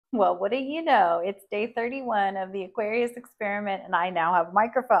Well, what do you know? It's day 31 of the Aquarius Experiment, and I now have a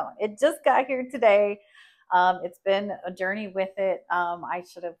microphone. It just got here today. It's been a journey with it. I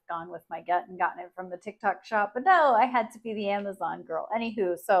should have gone with my gut and gotten it from the TikTok shop, but no, I had to be the Amazon girl.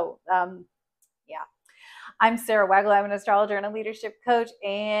 Anywho, yeah, I'm Sara Waggle. I'm an astrologer and a leadership coach,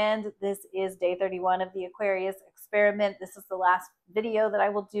 and this is day 31 of the Aquarius Experiment. This is the last video that I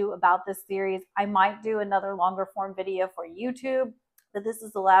will do about this series. I might do another longer form video for YouTube, but this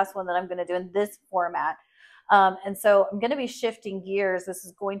is the last one that I'm going to do in this format. And so I'm going to be shifting gears. This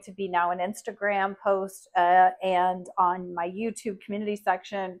is going to be now an Instagram post and on my YouTube community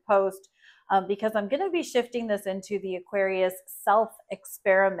section post because I'm going to be shifting this into the Aquarius self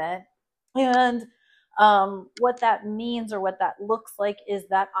experiment. And what that means or what that looks like is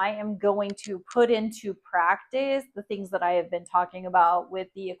that I am going to put into practice the things that I have been talking about with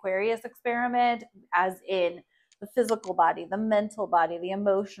the Aquarius experiment, as in the physical body, the mental body, the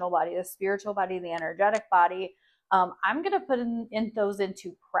emotional body, the spiritual body, the energetic body. I'm going to put in those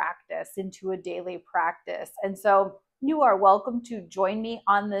into practice, into a daily practice. And so you are welcome to join me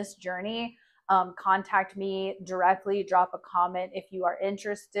on this journey. Contact me directly, drop a comment if you are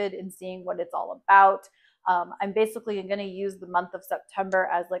interested in seeing what it's all about. I'm basically going to use the month of September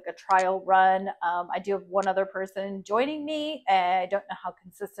as like a trial run. I do have one other person joining me, and I don't know how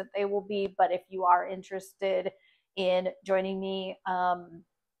consistent they will be, but if you are interested in joining me,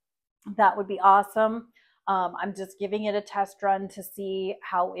 that would be awesome. I'm just giving it a test run to see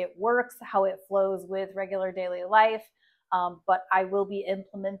how it works, how it flows with regular daily life. But I will be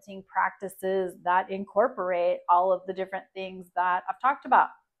implementing practices that incorporate all of the different things that I've talked about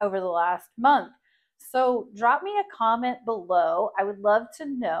over the last month. So drop me a comment below. I would love to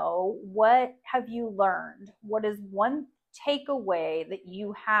know, what have you learned? What is one takeaway that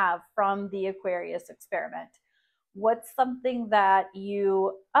you have from the Aquarius experiment? What's something that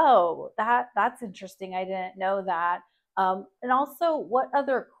you, oh, that's interesting, I didn't know that. And also, what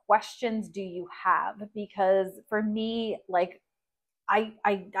other questions do you have? Because for me, like,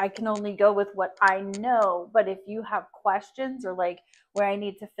 I can only go with what I know, but if you have questions or like where I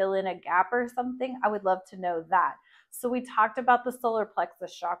need to fill in a gap or something, I would love to know that. So we talked about the solar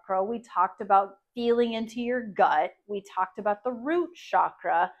plexus chakra, we talked about feeling into your gut, we talked about the root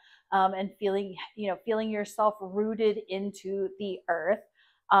chakra, and feeling, feeling yourself rooted into the earth.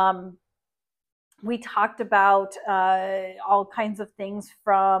 We talked about all kinds of things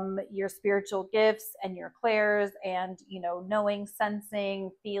from your spiritual gifts and your clairs, and knowing,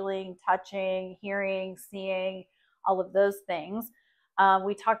 sensing, feeling, touching, hearing, seeing, all of those things.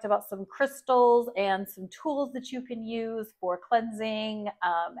 We talked about some crystals and some tools that you can use for cleansing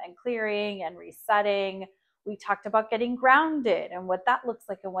and clearing and resetting. We talked about getting grounded and what that looks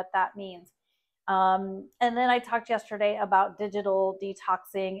like and what that means. And then I talked yesterday about digital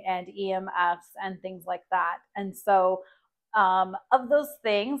detoxing and EMFs and things like that. And so, of those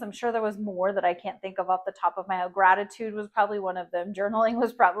things, I'm sure there was more that I can't think of off the top of my head. Gratitude was probably one of them. Journaling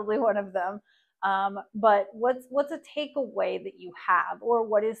was probably one of them. But what's a takeaway that you have, or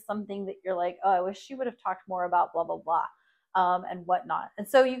what is something that you're like, oh, I wish she would have talked more about blah blah blah, and whatnot. And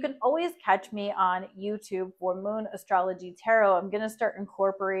so you can always catch me on YouTube for Moon Astrology Tarot. I'm going to start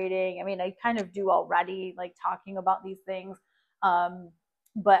incorporating, I mean, I kind of do already, like talking about these things.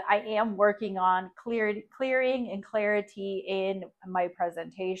 But I am working on clearing and clarity in my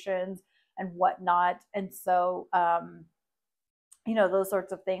presentations and whatnot. And so, those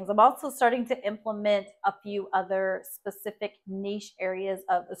sorts of things. I'm also starting to implement a few other specific niche areas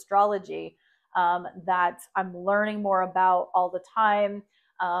of astrology that I'm learning more about all the time.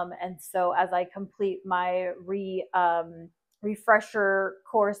 And so as I complete my refresher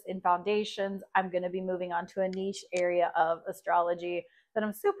course in foundations, I'm going to be moving on to a niche area of astrology that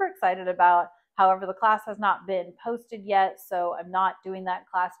I'm super excited about. However, the class has not been posted yet, so I'm not doing that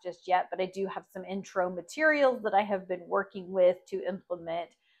class just yet, but I do have some intro materials that I have been working with to implement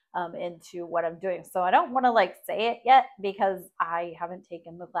into what I'm doing. So I don't want to like say it yet because I haven't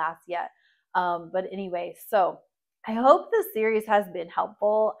taken the class yet. But anyway, so I hope this series has been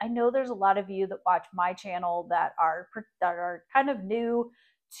helpful. I know there's a lot of you that watch my channel that are kind of new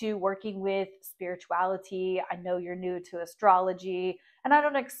to working with spirituality. I know you're new to astrology, and I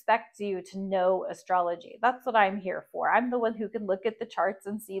don't expect you to know astrology. That's what I'm here for. I'm the one who can look at the charts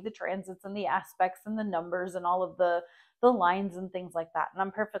and see the transits and the aspects and the numbers and all of the lines and things like that. And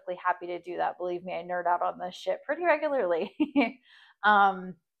I'm perfectly happy to do that. Believe me, I nerd out on this shit pretty regularly.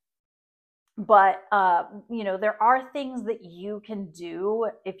 But there are things that you can do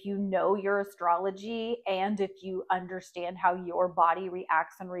if you know your astrology and if you understand how your body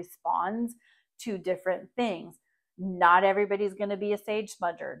reacts and responds to different things. Not everybody's going to be a sage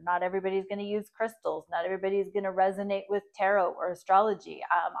smudger. Not everybody's going to use crystals. Not everybody's going to resonate with tarot or astrology.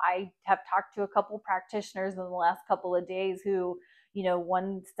 I have talked to a couple practitioners in the last couple of days who,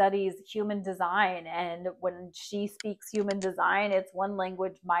 one studies human design, and when she speaks human design, it's one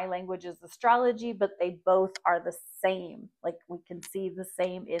language. My language is astrology, but they both are the same. Like, we can see the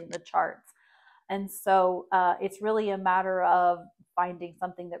same in the charts. And so it's really a matter of finding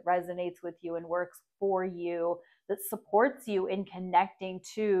something that resonates with you and works for you, that supports you in connecting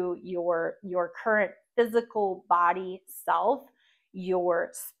to your current physical body self,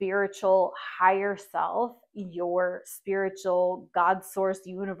 your spiritual higher self, your spiritual God source,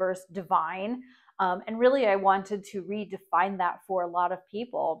 universe, divine. And really, I wanted to redefine that for a lot of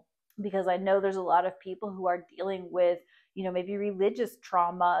people, because I know there's a lot of people who are dealing with maybe religious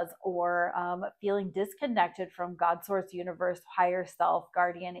traumas, or feeling disconnected from God source, universe, higher self,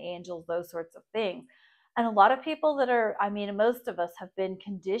 guardian angels, those sorts of things. And a lot of people that are, most of us have been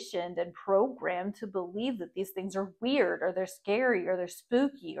conditioned and programmed to believe that these things are weird, or they're scary, or they're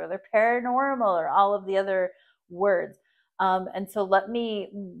spooky, or they're paranormal, or all of the other words. And so let me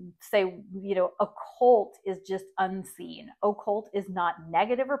say, occult is just unseen. Occult is not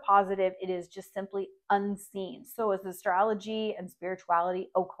negative or positive. It is just simply unseen. So is astrology and spirituality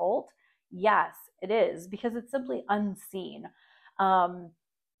occult? Yes, it is, because it's simply unseen.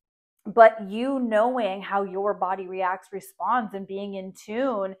 But you knowing how your body reacts, responds, and being in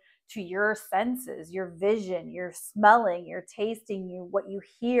tune to your senses, your vision, your smelling, your tasting, what you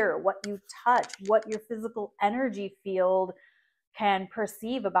hear, what you touch, what your physical energy field can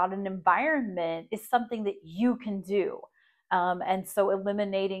perceive about an environment, is something that you can do. And so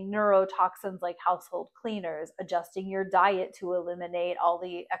eliminating neurotoxins like household cleaners, adjusting your diet to eliminate all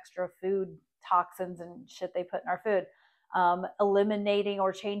the extra food toxins and shit they put in our food, eliminating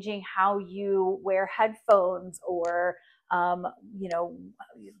or changing how you wear headphones, or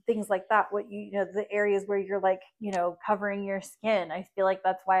things like that. The areas where you're like, covering your skin. I feel like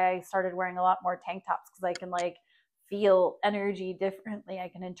that's why I started wearing a lot more tank tops, because I can like feel energy differently. I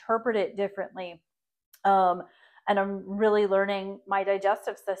can interpret it differently. And I'm really learning my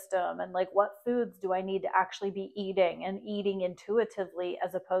digestive system, and like, what foods do I need to actually be eating, and eating intuitively,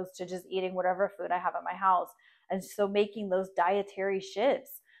 as opposed to just eating whatever food I have at my house. And so making those dietary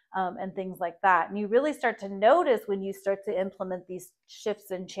shifts, and things like that. And you really start to notice, when you start to implement these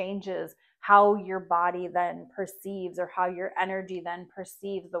shifts and changes, how your body then perceives, or how your energy then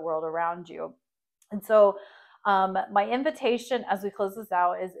perceives the world around you. And so my invitation as we close this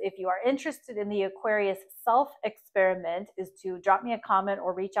out is, if you are interested in the Aquarius self-experiment, is to drop me a comment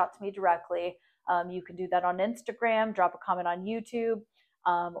or reach out to me directly. You can do that on Instagram, drop a comment on YouTube,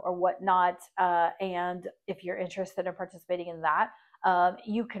 or whatnot. And if you're interested in participating in that,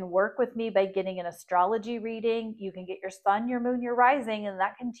 you can work with me by getting an astrology reading. You can get your sun, your moon, your rising, and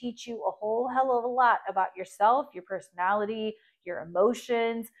that can teach you a whole hell of a lot about yourself, your personality, your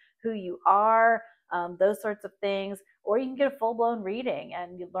emotions, who you are, those sorts of things. Or you can get a full-blown reading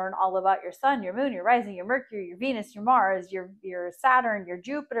and you learn all about your sun, your moon, your rising, your Mercury, your Venus, your Mars, your Saturn, your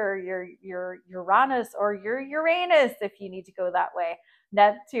Jupiter, your Uranus, or your Uranus, if you need to go that way,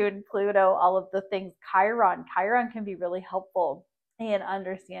 Neptune, Pluto, all of the things. Chiron can be really helpful in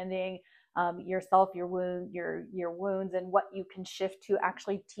understanding yourself, your wounds, and what you can shift to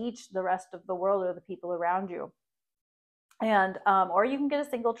actually teach the rest of the world or the people around you. And or you can get a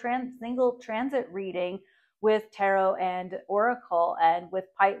single transit reading with tarot and oracle. And with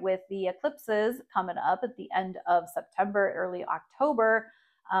the eclipses coming up at the end of September, early October,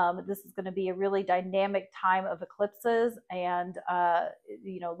 this is going to be a really dynamic time of eclipses, and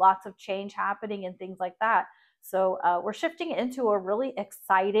lots of change happening and things like that. So we're shifting into a really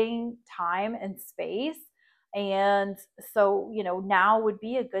exciting time and space. And so, now would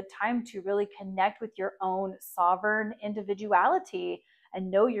be a good time to really connect with your own sovereign individuality and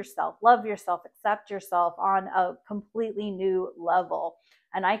know yourself, love yourself, accept yourself on a completely new level.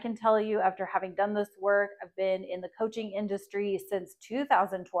 And I can tell you, after having done this work, I've been in the coaching industry since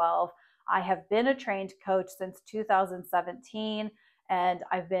 2012. I have been a trained coach since 2017. And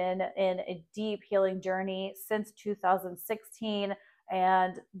I've been in a deep healing journey since 2016.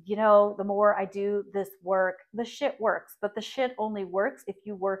 And, the more I do this work, the shit works, but the shit only works if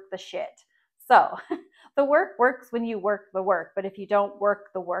you work the shit. So the work works when you work the work, but if you don't work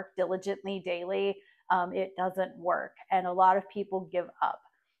the work diligently daily, it doesn't work. And a lot of people give up.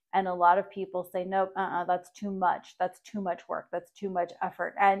 And a lot of people say, nope, that's too much. That's too much work. That's too much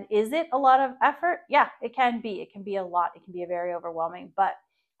effort. And is it a lot of effort? Yeah, it can be. It can be a lot. It can be very overwhelming. But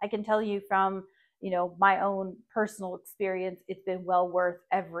I can tell you from my own personal experience, it's been well worth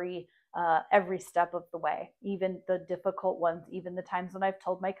every every step of the way, even the difficult ones, even the times when I've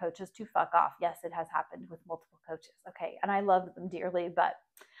told my coaches to fuck off. Yes, it has happened with multiple coaches. Okay. And I love them dearly, but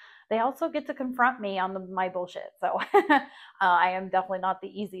they also get to confront me on my bullshit. So I am definitely not the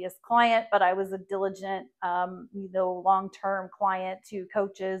easiest client, but I was a diligent, long-term client to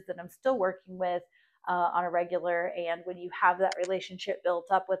coaches that I'm still working with on a regular. And when you have that relationship built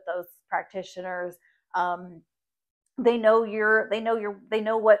up with those practitioners, um, they know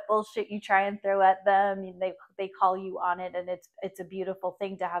what bullshit you try and throw at them, and they call you on it, and it's a beautiful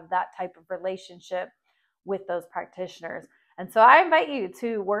thing to have that type of relationship with those practitioners. And so I invite you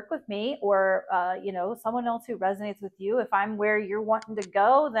to work with me, or someone else who resonates with you. If I'm where you're wanting to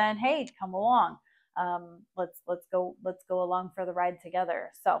go, then hey, come along. Let's go along for the ride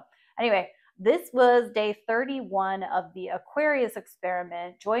together. So anyway, this was day 31 of the Aquarius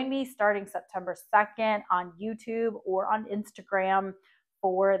Experiment. Join me starting September 2nd on YouTube or on Instagram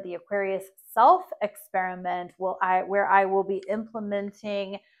for the Aquarius Self Experiment, where I will be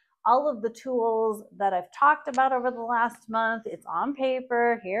implementing all of the tools that I've talked about over the last month. It's on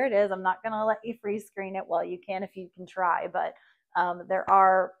paper. Here it is. I'm not going to let you freeze screen it. Well, you can if you can try, but there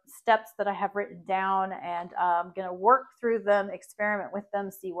are steps that I have written down, and I'm going to work through them, experiment with them,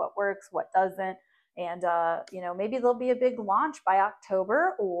 see what works, what doesn't. And, maybe there'll be a big launch by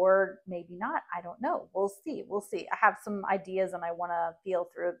October, or maybe not. I don't know. We'll see. We'll see. I have some ideas and I want to feel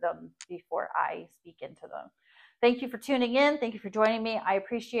through them before I speak into them. Thank you for tuning in. Thank you for joining me. I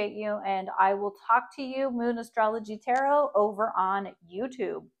appreciate you. And I will talk to you, Moon Astrology Tarot, over on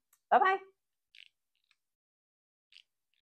YouTube. Bye-bye.